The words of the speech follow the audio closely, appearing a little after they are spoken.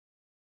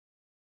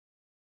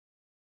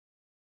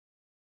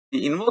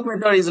The invoke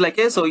method is like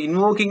a, so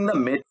invoking the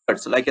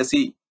methods, like a,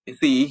 see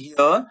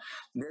here,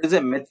 there is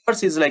a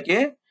methods is like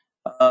a,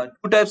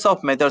 two types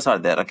of methods are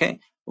there. Okay,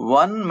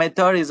 one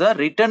method is a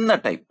return the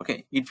type.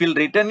 Okay, it will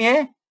return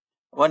a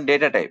one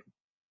data type.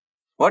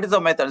 What is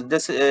the method?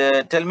 Just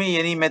tell me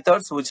any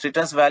methods which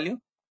returns value.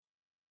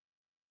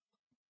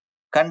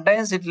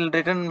 Contains, it will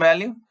return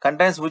value.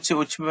 Contains which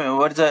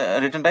what is the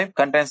return type?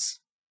 Contains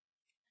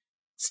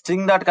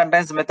string that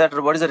contains method.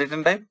 What is the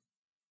return type?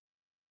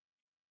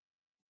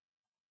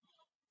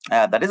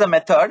 That is a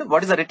method.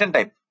 What is the return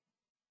type?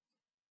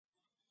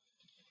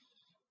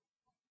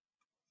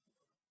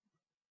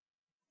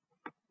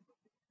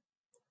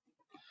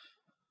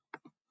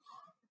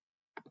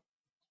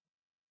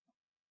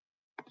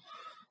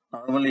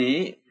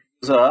 Normally,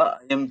 the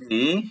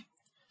IMG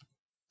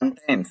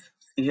contains.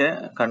 See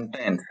here,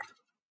 contains.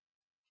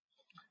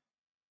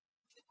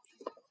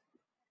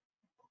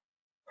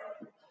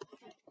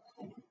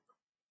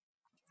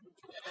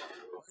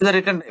 What is the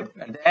return type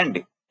at the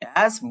end?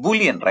 As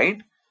Boolean,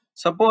 right?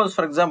 Suppose,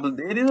 for example,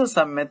 there is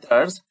some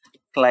methods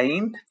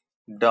client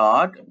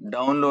dot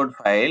download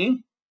file.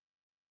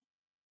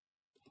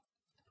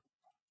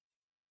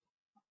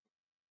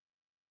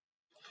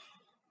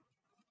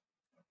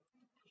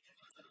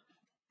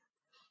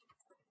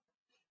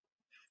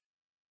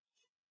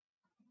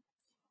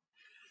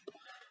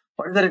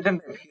 What is the return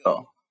type here?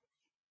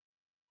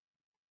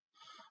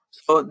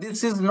 So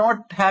this is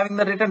not having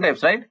the return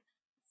types, right?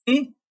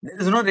 See, there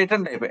is no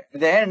return type. At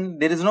the end,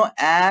 there is no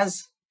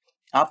as,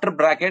 after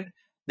bracket,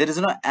 there is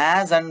no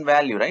as and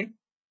value, right?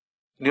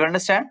 Do you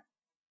understand?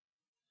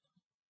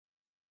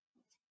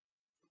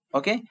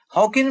 Okay.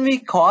 How can we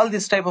call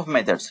this type of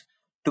methods?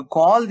 To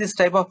call this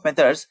type of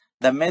methods,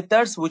 the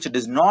methods which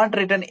does not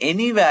return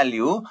any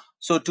value.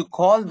 So to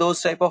call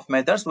those type of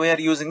methods, we are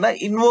using the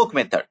invoke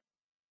method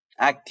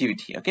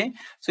activity. Okay.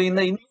 So in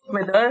the invoke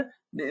method,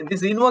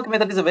 this invoke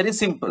method is a very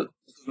simple.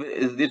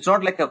 It's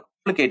not like a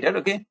complicated.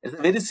 Okay. It's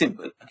very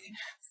simple. Okay.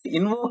 The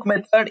invoke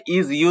method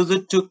is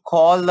used to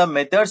call the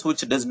methods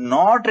which does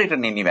not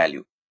return any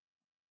value.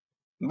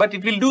 But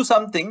it will do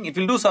something. It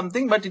will do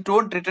something, but it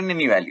won't return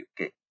any value.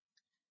 Okay.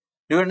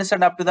 Do you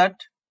understand up to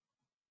that?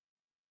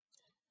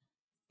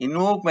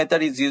 Invoke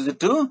method is used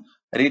to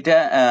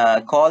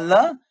return call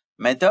the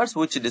methods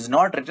which does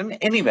not return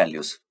any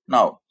values.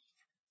 Now,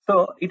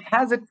 so it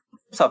has a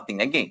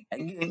something again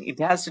it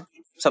has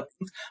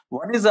something.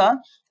 One is a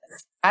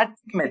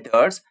static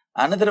methods,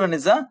 another one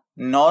is a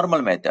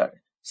normal method.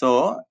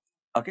 So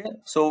okay,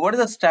 so what is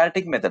a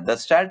static method? The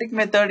static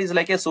method is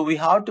like a, so we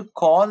have to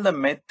call the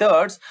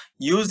methods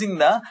using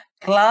the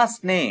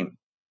class name,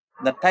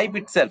 the type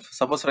itself.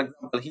 Suppose for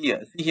example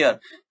here, see here,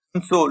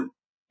 console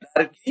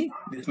directly,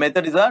 this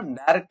method is a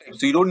direct type,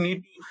 so you don't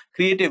need to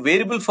create a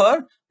variable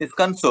for this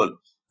console.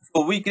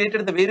 So we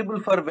created the variable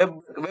for web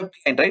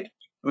client, right?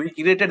 We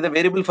created the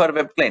variable for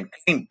web client,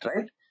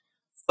 right?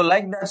 So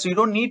like that, so you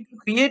don't need to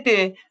create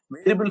a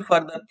variable for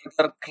the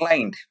particular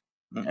client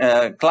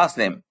class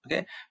name,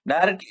 okay,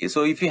 directly.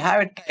 So if you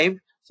have a type,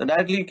 so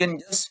directly you can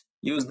just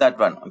use that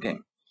one, okay.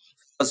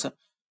 So,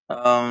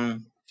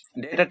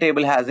 data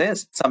table has a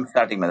some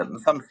starting method,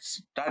 some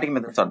starting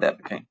methods are there,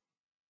 okay.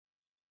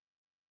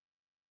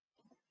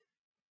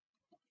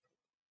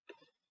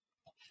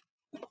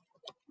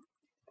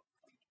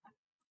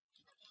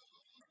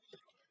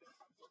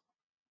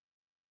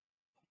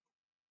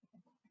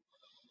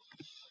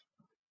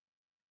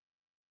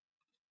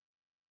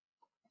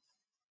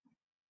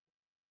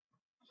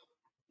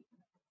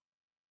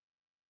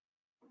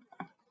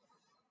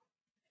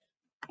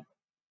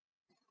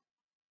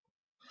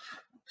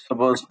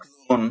 Suppose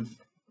clone,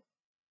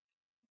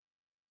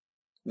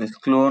 this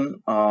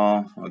clone,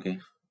 okay,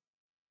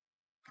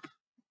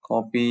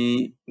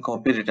 copy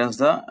returns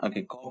the,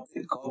 okay,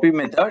 copy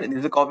method, this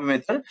is a copy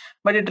method,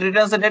 but it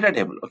returns the data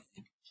table,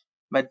 okay,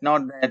 but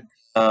not that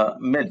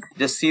merge.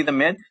 Just see the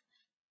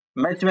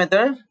merge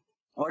method,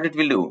 what it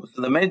will do.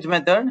 So the merge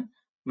method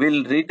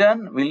will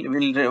return, what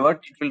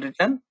it will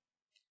return?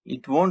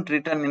 It won't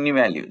return any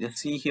value. Just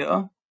see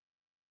here,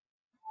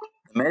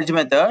 the merge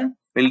method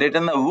will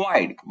return the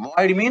void.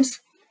 Void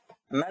means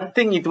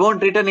nothing, it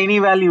won't return any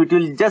value, it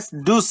will just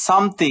do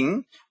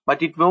something,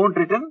 but it won't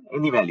return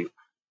any value.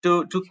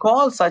 To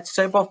call such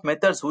type of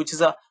methods which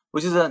is a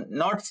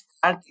not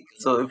static.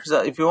 So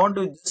if you want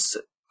to just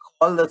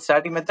call the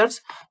static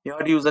methods, you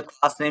have to use the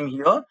class name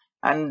here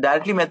and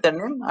directly method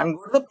name and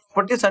go to the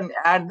properties and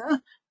add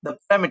the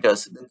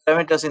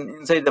parameters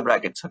inside the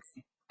brackets,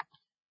 okay.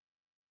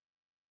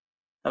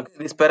 Okay,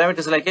 these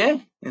parameters like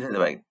a inside the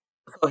bracket.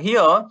 So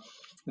here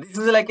this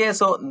is like a,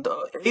 so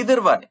either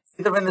one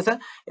is a,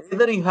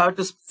 either you have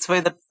to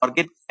specify the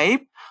target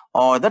type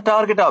or the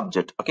target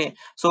object, okay.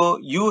 So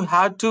you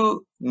have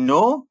to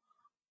know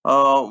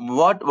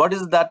what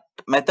is that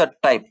method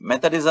type.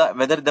 Method is a,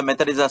 whether the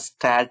method is a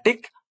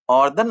static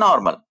or the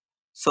normal.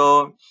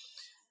 So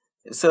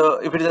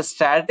if it is a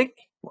static,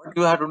 what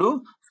you have to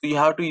do, so you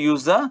have to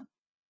use the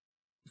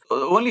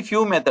only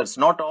few methods,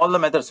 not all the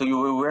methods. So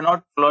we're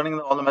not learning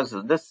all the methods.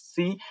 Just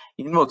see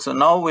Invoke. So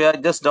now we are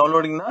just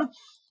downloading the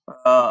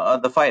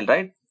the file,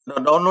 right? The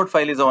download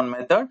file is one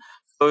method.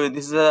 So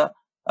this is a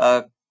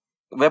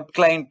web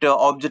client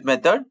object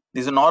method.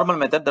 This is a normal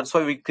method. That's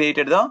why we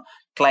created the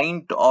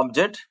client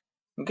object.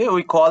 Okay,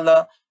 we call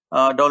the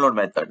download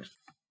method.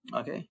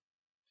 Okay,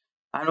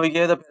 and we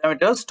gave the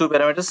parameters, two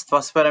parameters.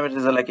 First parameter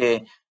is like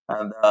a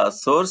the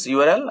source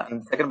URL,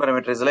 and second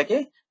parameter is like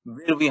a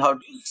where we have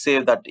to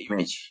save that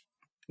image.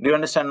 Do you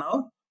understand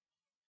now?